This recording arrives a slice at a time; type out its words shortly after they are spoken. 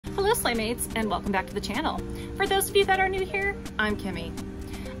Slaymates, and welcome back to the channel. For those of you that are new here, I'm Kimmy.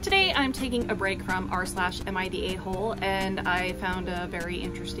 Today I'm taking a break from r/Am I the A-hole, and I found a very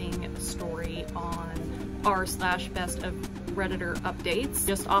interesting story on r/BestOfRedditorUpdates.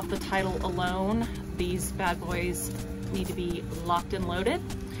 Just off the title alone, these bad boys need to be locked and loaded.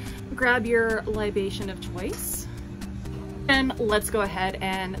 Grab your libation of choice, and let's go ahead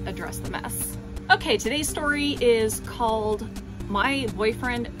and address the mess. Okay, today's story is called My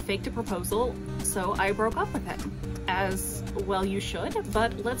Boyfriend Faked a Proposal, so I broke up with him. As well you should,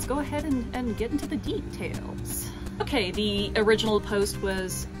 but let's go ahead and get into the details. Okay, the original post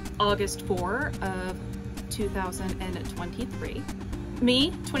was August 4 of 2023.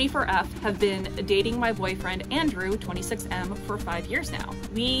 Me, 24F, have been dating my boyfriend Andrew, 26M, for 5 years now.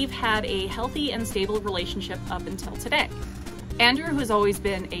 We've had a healthy and stable relationship up until today. Andrew has always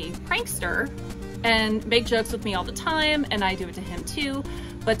been a prankster and make jokes with me all the time, and I do it to him too,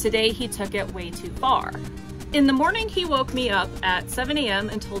 but today he took it way too far. In the morning, he woke me up at 7 a.m.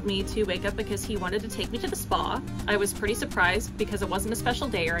 and told me to wake up because he wanted to take me to the spa. I was pretty surprised because it wasn't a special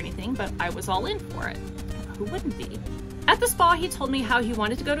day or anything, but I was all in for it. Who wouldn't be? At the spa, he told me how he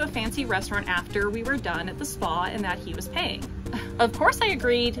wanted to go to a fancy restaurant after we were done at the spa and that he was paying. Of course I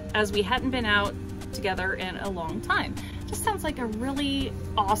agreed, as we hadn't been out together in a long time. Just sounds like a really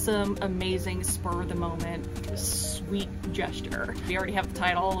awesome, amazing, spur of the moment, sweet gesture. We already have the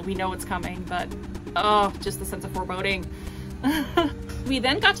title, we know what's coming, but oh, just the sense of foreboding. We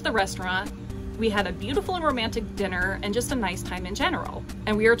then got to the restaurant. We had a beautiful and romantic dinner and just a nice time in general.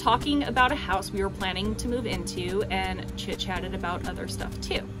 And we were talking about a house we were planning to move into and chit-chatted about other stuff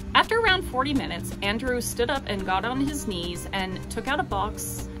too. After around 40 minutes, Andrew stood up and got on his knees and took out a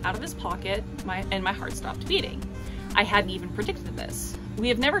box out of his pocket, and my heart stopped beating. I hadn't even predicted this. We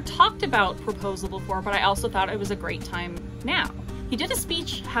have never talked about proposal before, but I also thought it was a great time now. He did a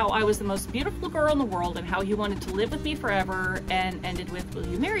speech how I was the most beautiful girl in the world and how he wanted to live with me forever, and ended with, "Will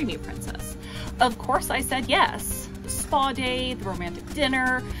you marry me, princess?" Of course I said yes. The spa day, the romantic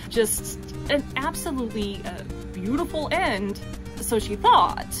dinner, just an absolutely beautiful end, so she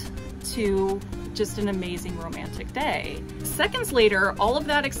thought, to just an amazing romantic day. Seconds later, all of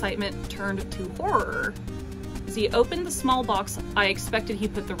that excitement turned to horror. As he opened the small box I expected he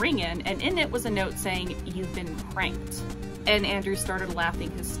put the ring in, and in it was a note saying, "You've been pranked." And Andrew started laughing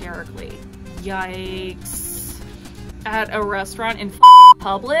hysterically. Yikes. At a restaurant in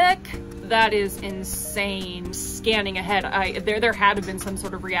public? That is insane. Scanning ahead, there had to have been some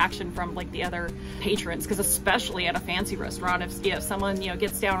sort of reaction from like the other patrons, because especially at a fancy restaurant, if someone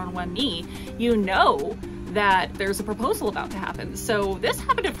gets down on one knee, you know that there's a proposal about to happen. So this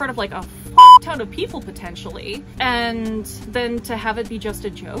happened in front of like a ton of people potentially, and then to have it be just a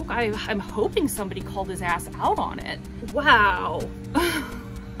joke, I'm hoping somebody called his ass out on it. Wow.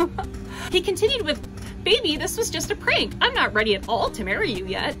 He continued with, "Baby, this was just a prank. I'm not ready at all to marry you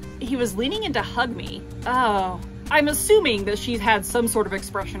yet." He was leaning in to hug me. Oh, I'm assuming that she's had some sort of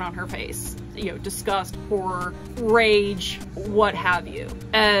expression on her face. Disgust, horror, rage, what have you.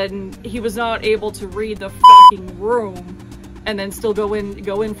 And he was not able to read the fucking room and then still go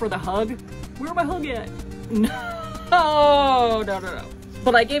in for the hug. Where my hug at? No.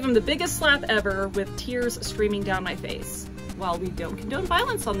 But I gave him the biggest slap ever with tears streaming down my face. While we don't condone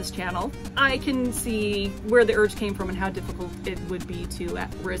violence on this channel, I can see where the urge came from and how difficult it would be to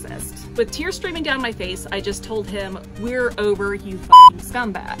resist. With tears streaming down my face, I just told him, "We're over, you fucking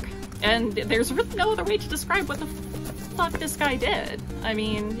scumbag." And there's really no other way to describe what the fuck this guy did. I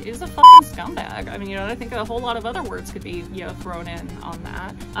mean, he's a fucking scumbag. I mean, I think a whole lot of other words could be, thrown in on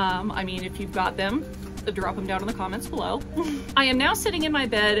that. I mean, if you've got them, drop them down in the comments below. I am now sitting in my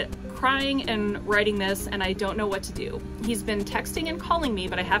bed crying and writing this, and I don't know what to do. He's been texting and calling me,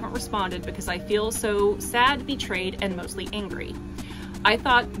 but I haven't responded because I feel so sad, betrayed, and mostly angry. I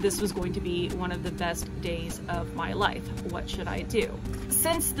thought this was going to be one of the best days of my life. What should I do?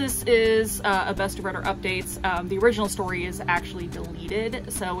 Since this is a Best of Redditor Updates, the original story is actually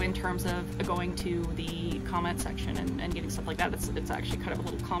deleted. So in terms of going to the comment section and getting stuff like that, it's actually kind of a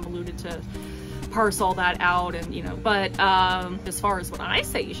little convoluted to parse all that out, and but as far as what I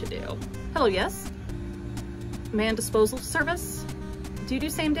say you should do. Hello, yes? Man disposal service? Do you do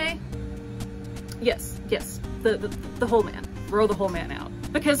same day? Yes, the whole man. Throw the whole man out.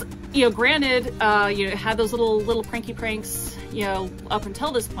 Because, granted, had those little pranky pranks, up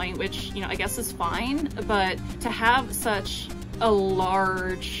until this point, which, I guess is fine, but to have such a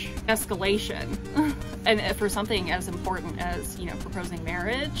large escalation, and for something as important as, proposing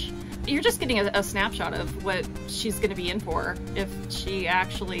marriage, you're just getting a snapshot of what she's gonna be in for if she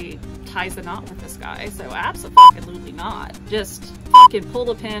actually ties the knot with this guy. So absolutely not. Just fucking pull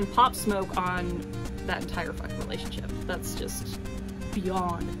the pin, pop smoke on that entire fucking relationship. That's just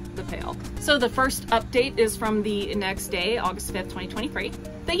beyond the pale. So the first update is from the next day, August 5th, 2023.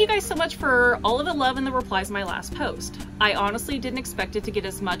 Thank you guys so much for all of the love and the replies to my last post. I honestly didn't expect it to get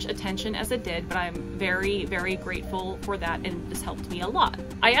as much attention as it did, but I'm very, very grateful for that, and this helped me a lot.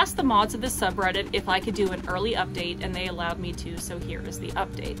 I asked the mods of this subreddit if I could do an early update, and they allowed me to, so here is the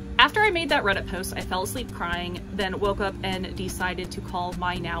update. After I made that Reddit post, I fell asleep crying, then woke up and decided to call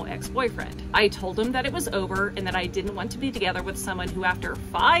my now ex-boyfriend. I told him that it was over and that I didn't want to be together with someone who after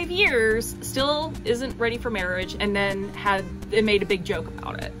 5 years still isn't ready for marriage, and then made a big joke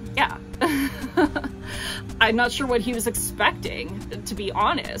about it. Yeah. I'm not sure what he was expecting, to be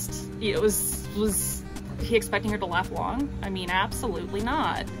honest. Was he expecting her to laugh long? I mean, absolutely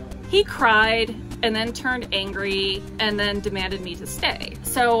not. He cried and then turned angry and then demanded me to stay.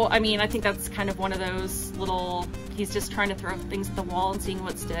 So, I mean, I think that's kind of one of those little, he's just trying to throw things at the wall and seeing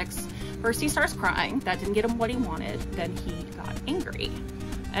what sticks. First he starts crying, that didn't get him what he wanted, then he got angry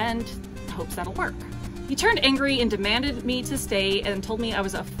and hopes that'll work. He turned angry and demanded me to stay and told me I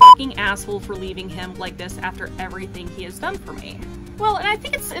was a fucking asshole for leaving him like this after everything he has done for me. Well, and I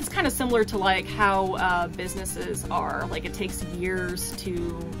think it's kind of similar to like how businesses are. Like, it takes years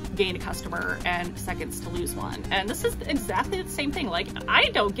to gain a customer and seconds to lose one. And this is exactly the same thing. Like, I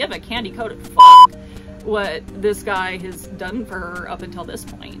don't give a candy-coated fuck what this guy has done for her up until this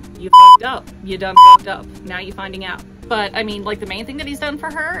point. You fucked up. You done fucked up. Now you're finding out. But I mean, like, the main thing that he's done for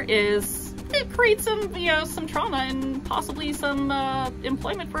her is it creates some, you know, some trauma and possibly some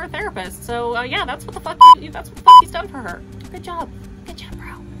employment for a therapist. So yeah, that's what the fuck he's done for her. Good job,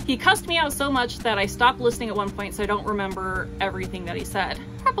 bro. He cussed me out so much that I stopped listening at one point, so I don't remember everything that he said.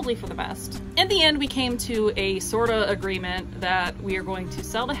 Probably for the best. In the end, we came to a sorta agreement that we are going to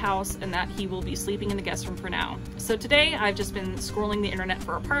sell the house and that he will be sleeping in the guest room for now. So today, I've just been scrolling the internet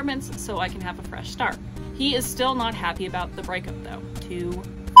for apartments so I can have a fresh start. He is still not happy about the breakup though. Too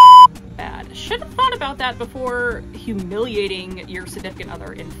bad. Should have thought about that before humiliating your significant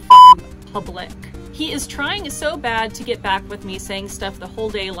other in fucking public. He is trying so bad to get back with me, saying stuff the whole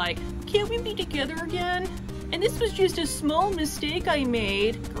day like, can't we be together again? And this was just a small mistake I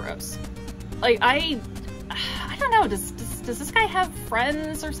made. Gross. Like, I don't know, does this guy have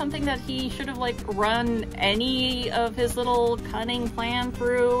friends or something that he should have like run any of his little cunning plan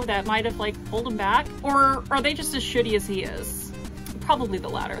through that might have like pulled him back? Or are they just as shitty as he is? Probably the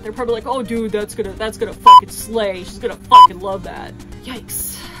latter. They're probably like, oh dude, that's gonna fucking slay. She's gonna fucking love that.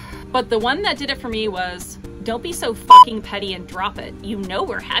 Yikes. But the one that did it for me was, don't be so fucking petty and drop it. You know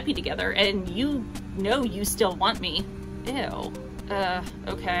we're happy together and you know you still want me. Ew.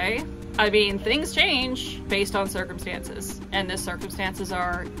 Okay. I mean, things change based on circumstances. And the circumstances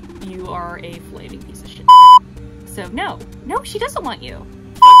are, you are a flaming piece of shit. So no, she doesn't want you.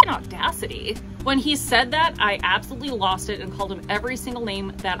 Fucking audacity. When he said that, I absolutely lost it and called him every single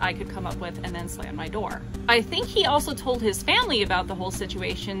name that I could come up with and then slammed my door. I think he also told his family about the whole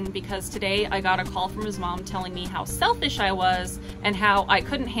situation because today I got a call from his mom telling me how selfish I was and how I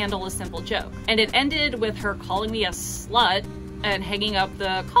couldn't handle a simple joke. And it ended with her calling me a slut and hanging up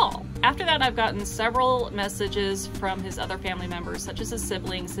the call. After that, I've gotten several messages from his other family members, such as his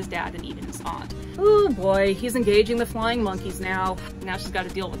siblings, his dad, and even his aunt. Oh boy, he's engaging the flying monkeys now. Now she's got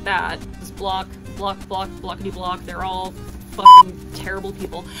to deal with that. Just block, blockity block. They're all fucking terrible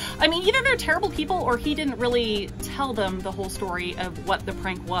people. I mean, either they're terrible people or he didn't really tell them the whole story of what the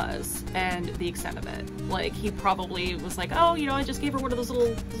prank was and the extent of it. Like, he probably was like, oh, you know, I just gave her one of those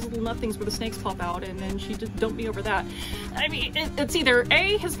little nut things where the snakes pop out and then she just dumped me over that. I mean, it's either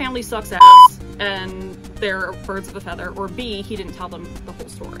A, his family sucks ass and they're birds of a feather, or B, he didn't tell them the whole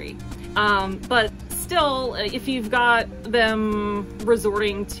story. But still, if you've got them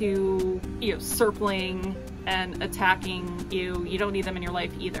resorting to, you know, circling and attacking you, you don't need them in your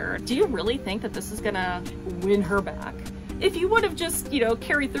life either. Do you really think that this is gonna win her back? If you would have just, you know,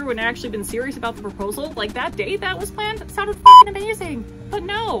 carried through and actually been serious about the proposal, like that date that was planned, it sounded fucking amazing. But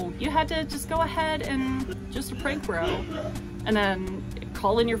no, you had to just go ahead and just prank bro. And then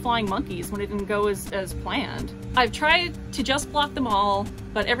call in your flying monkeys when it didn't go as planned. I've tried to just block them all,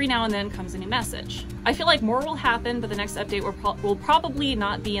 but every now and then comes a new message. I feel like more will happen, but the next update will probably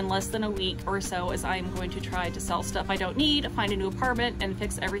not be in less than a week or so, as I am going to try to sell stuff I don't need, find a new apartment, and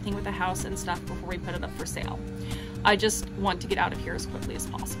fix everything with the house and stuff before we put it up for sale. I just want to get out of here as quickly as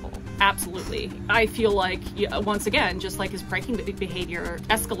possible. Absolutely. I feel like, once again, just like his pranking behavior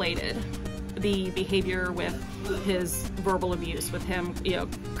escalated, the behavior with his verbal abuse, with him, you know,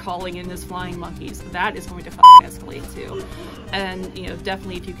 calling in his flying monkeys, that is going to fucking escalate too. And, you know,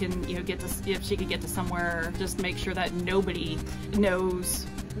 definitely if you can, you know, if she could get to somewhere, just make sure that nobody knows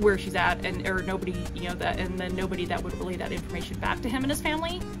where she's at, and or nobody, you know, that, and then nobody that would relay that information back to him and his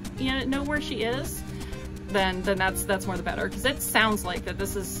family, you know where she is, then that's more the better, because it sounds like that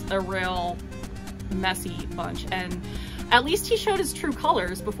this is a real messy bunch. And at least he showed his true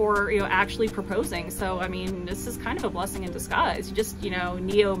colors before, you know, actually proposing. So I mean, this is kind of a blessing in disguise. You just, you know,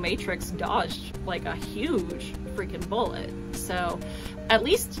 Neo Matrix dodged like a huge freaking bullet. So at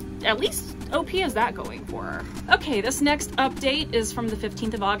least OP has that going for her. Okay, this next update is from the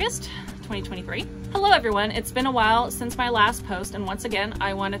 15th of August, 2023. Hello everyone, it's been a while since my last post, and once again,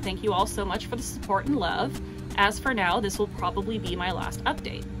 I want to thank you all so much for the support and love. As for now, this will probably be my last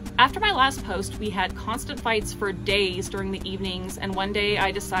update. After my last post, we had constant fights for days during the evenings, and one day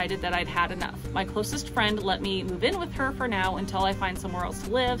I decided that I'd had enough. My closest friend let me move in with her for now until I find somewhere else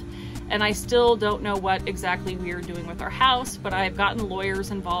to live, and I still don't know what exactly we are doing with our house, but I've gotten lawyers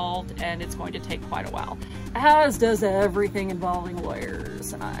involved and it's going to take quite a while. As does everything involving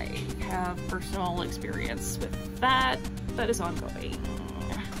lawyers, and I have personal experience with that. That is ongoing.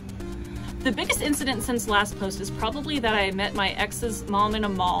 The biggest incident since last post is probably that I met my ex's mom in a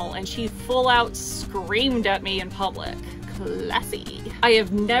mall and she full out screamed at me in public. Classy. I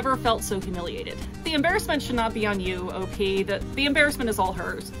have never felt so humiliated. The embarrassment should not be on you, OP. The embarrassment is all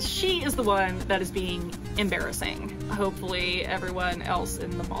hers. She is the one that is being embarrassing. Hopefully everyone else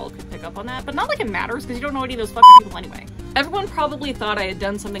in the mall could pick up on that, but not like it matters because you don't know any of those fucking people anyway. Everyone probably thought I had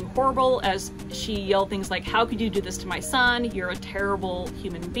done something horrible as she yelled things like, "How could you do this to my son? You're a terrible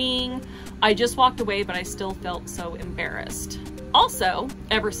human being." I just walked away, but I still felt so embarrassed. Also,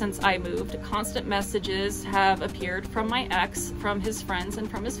 ever since I moved, constant messages have appeared from my ex, from his friends, and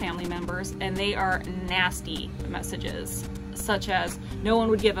from his family members, and they are nasty messages, such as, "No one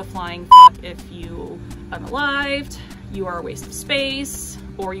would give a flying fuck if you unalived," "You are a waste of space,"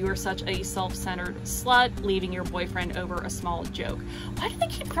 or "You are such a self-centered slut, leaving your boyfriend over a small joke." Why do they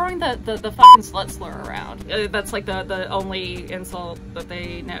keep throwing the fucking slut slur around? That's like the only insult that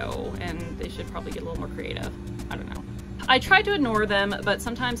they know, and they should probably get a little more creative. I don't know. I try to ignore them, but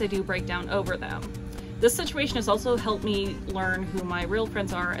sometimes I do break down over them. This situation has also helped me learn who my real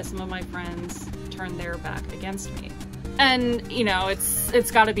friends are, as some of my friends turn their back against me. And, you know,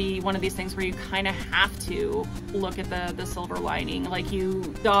 it's got to be one of these things where you kind of have to look at the silver lining. Like,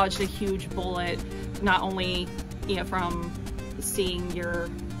 you dodged a huge bullet, not only, you know, from seeing your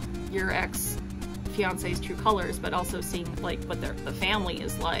ex-fiance's true colors, but also seeing like what the family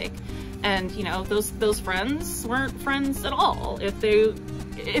is like. And, you know, those friends weren't friends at all. If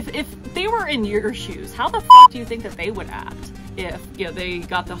they were in your shoes, how the fuck do you think that they would act if, you know, they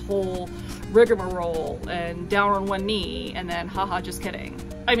got the whole rigmarole and down on one knee and then haha, just kidding?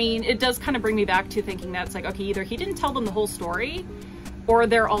 I mean, it does kind of bring me back to thinking that it's like, okay, either he didn't tell them the whole story, or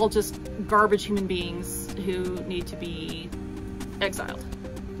they're all just garbage human beings who need to be exiled.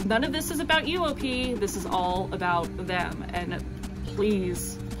 None of this is about you, OP. This is all about them, and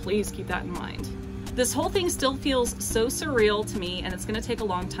please keep that in mind. This whole thing still feels so surreal to me, and it's going to take a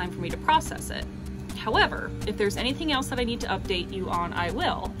long time for me to process it. However, if there's anything else that I need to update you on, I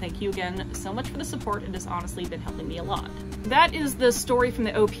will. Thank you again so much for the support. It has honestly been helping me a lot. That is the story from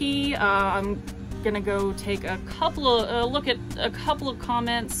the OP. I'm gonna go take a look at a couple of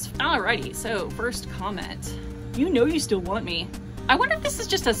comments. Alrighty, so first comment. "You know you still want me." I wonder if this is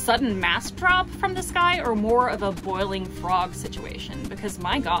just a sudden mask drop from this guy or more of a boiling frog situation, because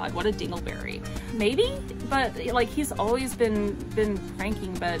my god, what a dingleberry. Maybe, but like, he's always been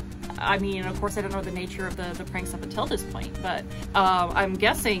pranking, but I mean, of course I don't know the nature of the pranks up until this point, but I'm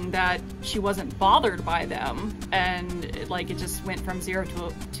guessing that she wasn't bothered by them, and like it just went from 0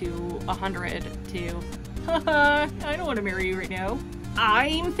 to 100 to haha, I don't want to marry you right now.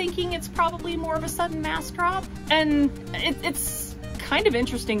 I'm thinking it's probably more of a sudden mask drop, and it's kind of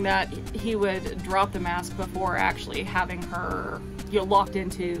interesting that he would drop the mask before actually having her, you know, locked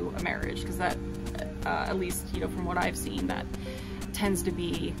into a marriage, because that, at least, you know, from what I've seen, that tends to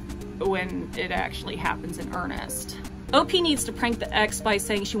be when it actually happens in earnest. OP needs to prank the ex by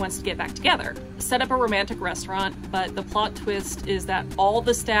saying she wants to get back together, set up a romantic restaurant, but the plot twist is that all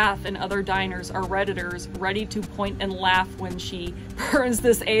the staff and other diners are Redditors ready to point and laugh when she burns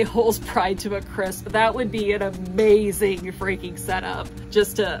this a-hole's pride to a crisp. That would be an amazing freaking setup.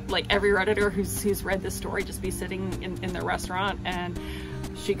 Just to, like, every Redditor who's read this story just be sitting in the restaurant, and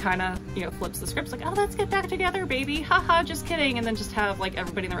she kind of, you know, flips the scripts like, "Oh, let's get back together, baby. Haha, just kidding." And then just have like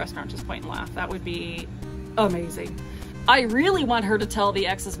everybody in the restaurant just point and laugh. That would be amazing. I really want her to tell the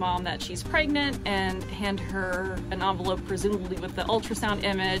ex's mom that she's pregnant and hand her an envelope presumably with the ultrasound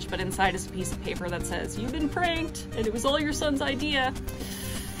image, but inside is a piece of paper that says, "You've been pranked and it was all your son's idea."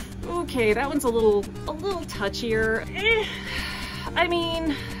 Okay, that one's a little touchier. I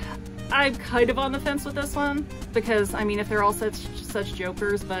mean, I'm kind of on the fence with this one because, I mean, if they're all such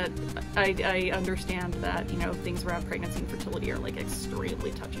jokers, but I understand that, you know, things around pregnancy and fertility are like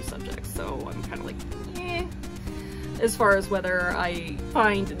extremely touchy subjects, so I'm kind of like, eh. As far as whether I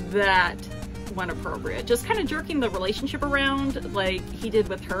find that one appropriate. Just kind of jerking the relationship around like he did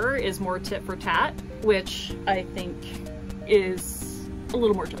with her is more tit for tat, which I think is a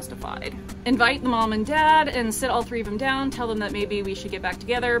little more justified. Invite the mom and dad and sit all three of them down, tell them that maybe we should get back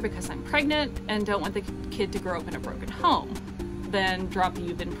together because I'm pregnant and don't want the kid to grow up in a broken home. Then drop the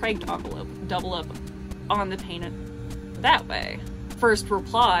 "you've been pranked" envelope, double up on the payment that way. First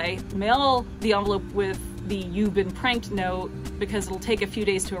reply, mail the envelope with the "you've been pranked" note because it'll take a few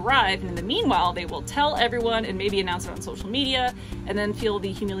days to arrive, and in the meanwhile they will tell everyone and maybe announce it on social media and then feel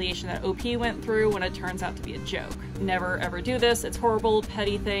the humiliation that OP went through when it turns out to be a joke. Never ever do this. It's horrible,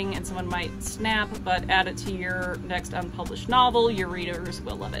 petty thing, and someone might snap, but add it to your next unpublished novel. Your readers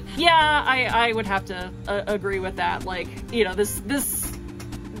will love it. Yeah, I would have to agree with that. Like, you know,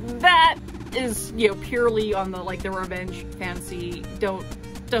 that is, you know, purely on the, like, the revenge fancy. Don't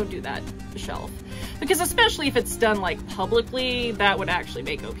do that shelf. Because especially if it's done, like, publicly, that would actually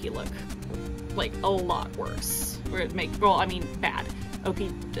make OP look, like, a lot worse. Or it'd make, well, I mean, bad. OP, you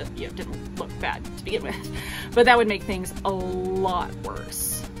know, didn't look bad to begin with. But that would make things a lot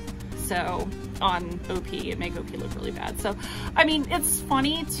worse. So, on OP, it'd make OP look really bad. So, I mean, it's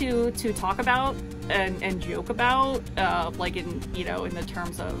funny to talk about and joke about, like, in, you know, in the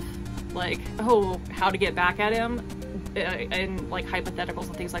terms of, like, oh, how to get back at him, and like hypotheticals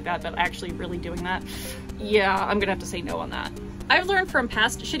and things like that, but actually really doing that, yeah, I'm gonna have to say no on that. I've learned from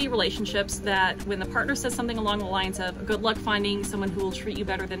past shitty relationships that when the partner says something along the lines of, "Good luck finding someone who will treat you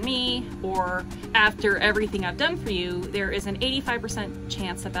better than me," or "After everything I've done for you," there is an 85%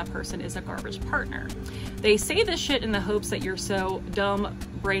 chance that that person is a garbage partner. They say this shit in the hopes that you're so dumb,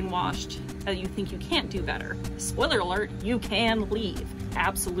 brainwashed, that you think you can't do better. Spoiler alert, you can leave.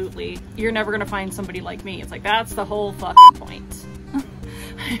 Absolutely. You're never gonna find somebody like me. It's like, that's the whole fucking point.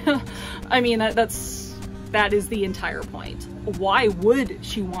 I mean, that is the entire point. Why would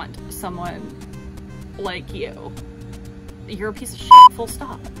she want someone like you? You're a piece of shit, full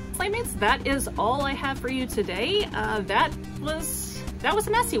stop. Playmates, that is all I have for you today. That was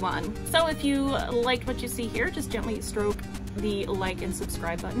a messy one. So if you liked what you see here, just gently stroke the like and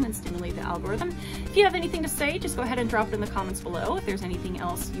subscribe button and stimulate the algorithm. If you have anything to say, just go ahead and drop it in the comments below. If there's anything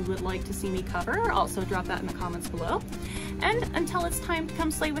else you would like to see me cover, also drop that in the comments below. And until it's time to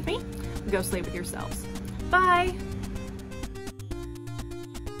come slay with me, go slay with yourselves. Bye!